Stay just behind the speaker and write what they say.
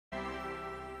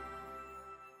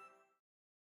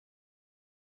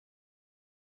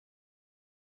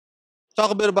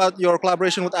talk a bit about your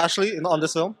collaboration with Ashley on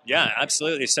this film? Yeah,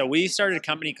 absolutely. So we started a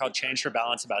company called Change for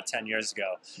Balance about 10 years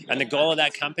ago. And the goal of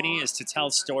that company is to tell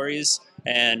stories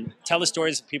and tell the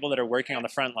stories of people that are working on the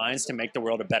front lines to make the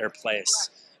world a better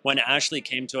place. When Ashley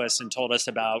came to us and told us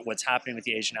about what's happening with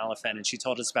the Asian elephant, and she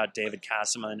told us about David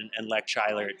Castleman and Lek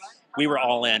Chailert, we were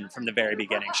all in from the very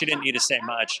beginning. She didn't need to say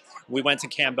much. We went to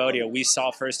Cambodia. We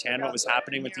saw firsthand what was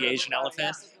happening with the Asian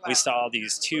elephant. We saw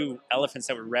these two elephants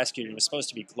that were rescued, and it was supposed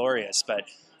to be glorious, but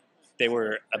they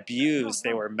were abused.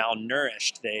 They were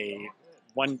malnourished.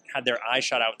 One had their eye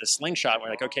shot out with a slingshot. We're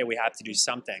like, okay, we have to do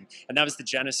something. And that was the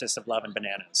genesis of Love and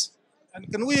Bananas. And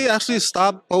can we actually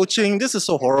stop poaching? This is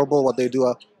so horrible what they do,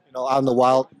 out in the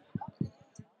wild.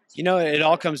 It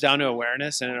all comes down to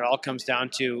awareness, and it all comes down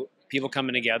to people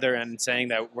coming together and saying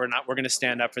that we're going to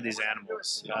stand up for these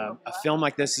animals. A film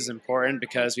like this is important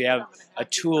because we have a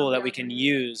tool that we can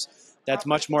use that's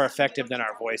much more effective than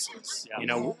our voices.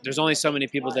 There's only so many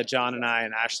people that John and I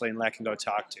and Ashley and Lek can go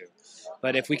talk to.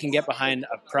 But if we can get behind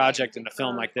a project and a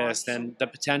film like this, then the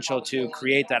potential to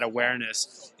create that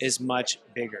awareness is much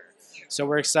bigger. So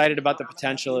we're excited about the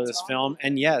potential of this film,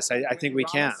 and yes, I think we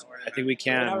can. I think we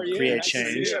can create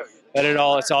change, but it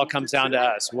all comes down to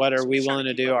us. What are we willing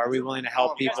to do? Are we willing to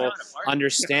help people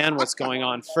understand what's going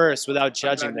on first without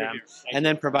judging them, and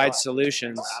then provide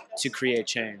solutions to create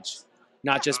change?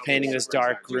 Not just painting this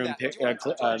dark, grim,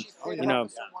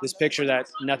 this picture that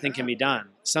nothing can be done.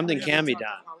 Something can be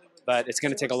done, but it's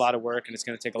going to take a lot of work, and it's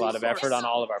going to take a lot of effort on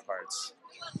all of our parts.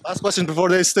 Last question before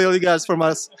they steal you guys from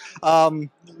us.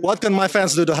 What can my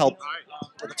fans do to help?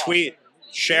 Tweet,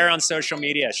 share on social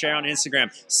media, share on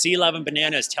Instagram. See Love and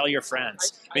Bananas, tell your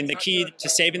friends. I mean, the key to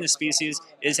saving the species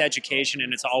is education,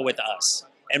 and it's all with us.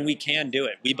 And we can do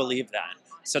it. We believe that.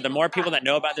 So the more people that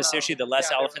know about this issue, the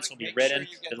less elephants will be ridden,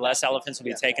 the less elephants will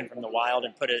be taken from the wild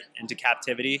and put it into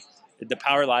captivity. The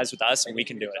power lies with us, and we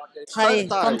can do it. Thai,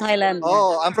 from Thailand.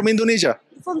 Oh, I'm from Indonesia.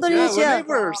 From Indonesia. Yeah,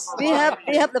 we're neighbors. We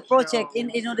have the project in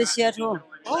Indonesia too.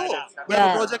 Oh, we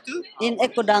have a project too? In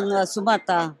Ekodang,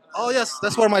 Sumatra. Oh yes,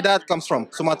 that's where my dad comes from,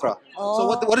 Sumatra.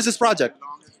 Oh. So what is this project?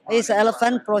 It's an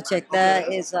elephant project.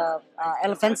 There is a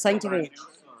elephant sanctuary.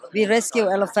 We rescue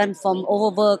elephant from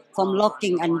overwork, from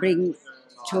logging, and bring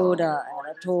to the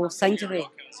sanctuary.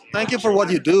 Thank you for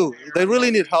what you do. They really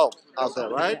need help out there,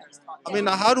 right? I mean,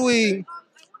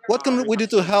 what can we do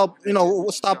to help,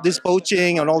 stop this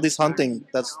poaching and all this hunting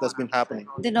that's been happening?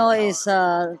 Is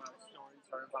to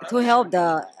help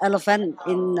the elephant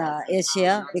in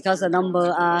Asia because the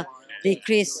number are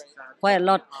decreased quite a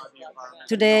lot.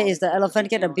 Today is the elephant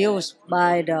get abused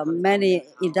by the many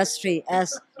industry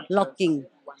as logging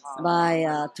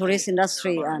by tourist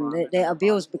industry, and they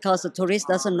abuse because the tourist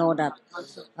doesn't know that.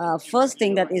 First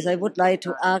thing that is I would like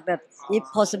to ask that if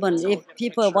possible, if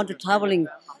people want to traveling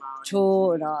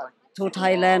to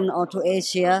Thailand or to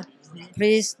Asia,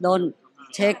 please don't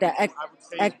take the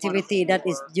activity that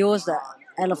is use the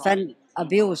elephant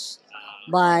abuse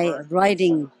by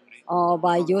riding or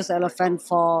by use elephant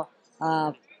for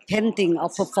painting or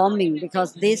performing,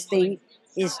 because this thing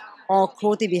is all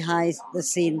cruelty behind the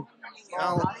scene.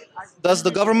 Now, does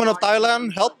the government of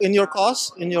Thailand help in your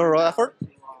cause, in your effort?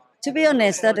 To be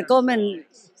honest, that the government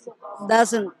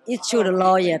doesn't issue the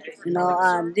law yet.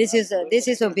 And this is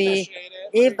to be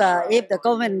if the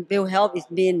government will help, it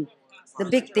mean the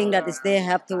big thing that is they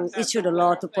have to issue the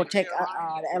law to protect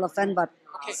the elephant. But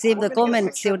see, the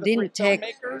government still didn't take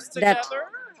that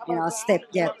step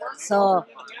yet. So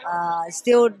it's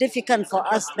still difficult for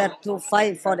us that to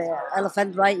fight for the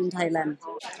elephant right in Thailand.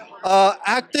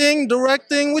 Acting,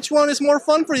 directing, which one is more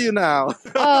fun for you now?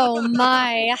 Oh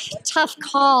my, tough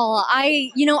call. I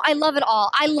love it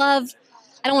all. I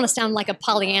don't want to sound like a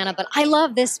Pollyanna, but I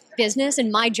love this business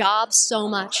and my job so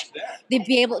much.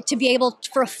 To be able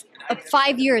for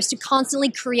 5 years to constantly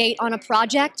create on a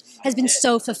project has been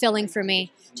so fulfilling for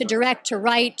me. To direct, to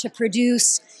write, to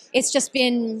produce. It's just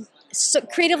been so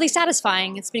creatively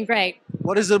satisfying. It's been great.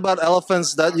 What is it about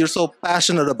elephants that you're so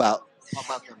passionate about?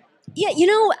 Yeah,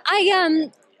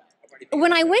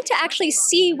 when I went to actually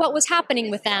see what was happening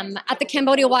with them at the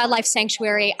Cambodia Wildlife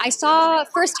Sanctuary, I saw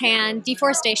firsthand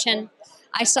deforestation.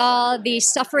 I saw the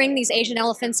suffering these Asian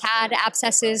elephants had,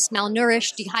 abscesses,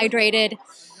 malnourished, dehydrated.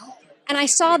 And I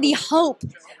saw the hope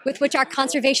with which our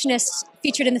conservationists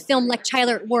featured in the film Lek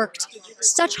Chailert worked.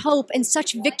 Such hope and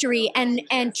such victory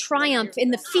and triumph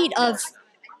in the feat of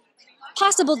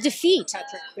possible defeat.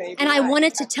 And I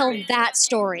wanted to tell that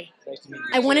story.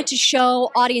 I wanted to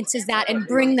show audiences that and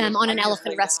bring them on an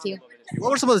elephant rescue.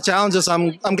 What were some of the challenges?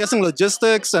 I'm guessing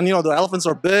logistics, and the elephants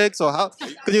are big. So how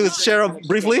could you share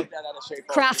briefly?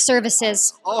 Craft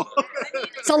services. Oh.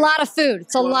 It's a lot of food.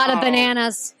 It's a lot of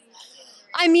bananas.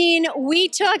 I mean, we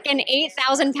took an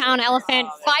 8,000-pound elephant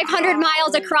 500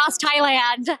 miles across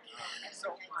Thailand.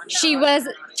 She was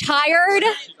tired.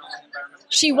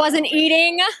 She wasn't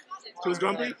eating. She was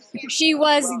grumpy? She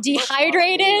was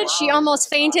dehydrated. She almost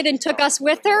fainted and took us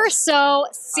with her. So,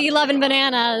 C11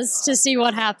 bananas to see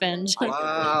what happened.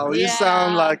 Wow, you Yeah.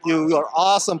 sound like you are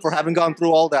awesome for having gone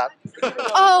through all that.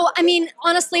 Oh, I mean,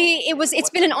 honestly, it's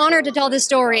been an honor to tell this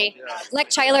story.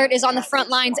 Lek Chailert is on the front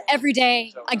lines every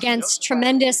day against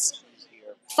tremendous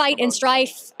fight and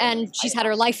strife, and she's had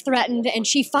her life threatened, and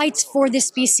she fights for this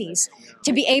species.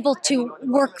 To be able to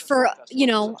work for,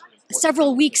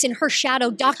 several weeks in her shadow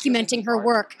documenting her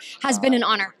work has been an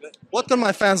honor. What can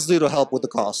my fans do to help with the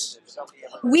cause?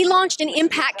 We launched an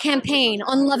impact campaign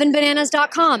on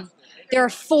loveandbananas.com. There are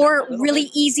 4 really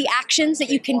easy actions that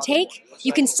you can take.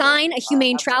 You can sign a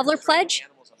Humane Traveler Pledge.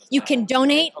 You can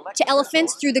donate to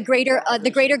elephants through the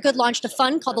Greater Good launched a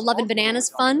fund called the Love and Bananas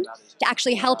Fund to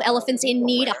actually help elephants in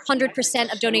need.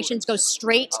 100% of donations go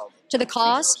straight to the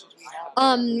cause.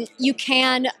 You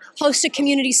can host a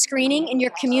community screening in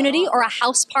your community or a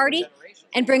house party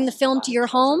and bring the film to your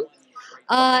home.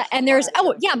 And there's,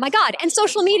 and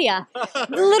social media.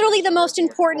 Literally the most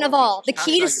important of all. The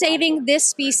key to saving this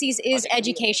species is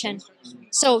education.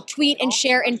 So tweet and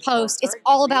share and post. It's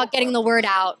all about getting the word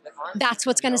out. That's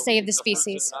what's going to save the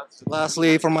species.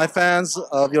 Lastly, for my fans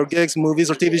of your gigs,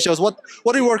 movies, or TV shows, what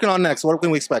are you working on next? What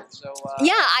can we expect?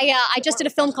 Yeah, I just did a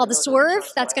film called The Swerve.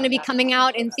 That's going to be coming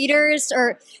out in theaters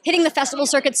or hitting the festival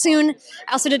circuit soon.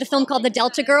 I also did a film called The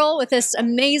Delta Girl with this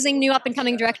amazing new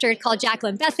up-and-coming director called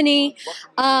Jacqueline Bethany.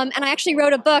 And I actually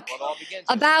wrote a book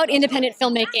about independent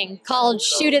filmmaking called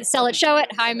Shoot It, Sell It, Show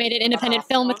It, How I Made an Independent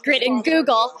Film with Grit and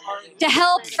Google to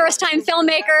help first-time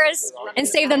filmmakers and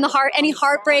save them any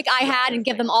heartbreak I had and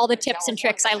give them all the tips and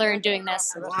tricks I learned doing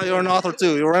this. Wow, you're an author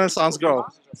too. You're a Renaissance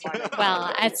girl.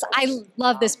 Well, I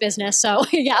love this business, so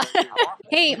yeah.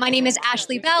 Hey, my name is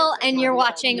Ashley Bell, and you're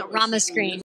watching Rama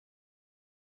Screen.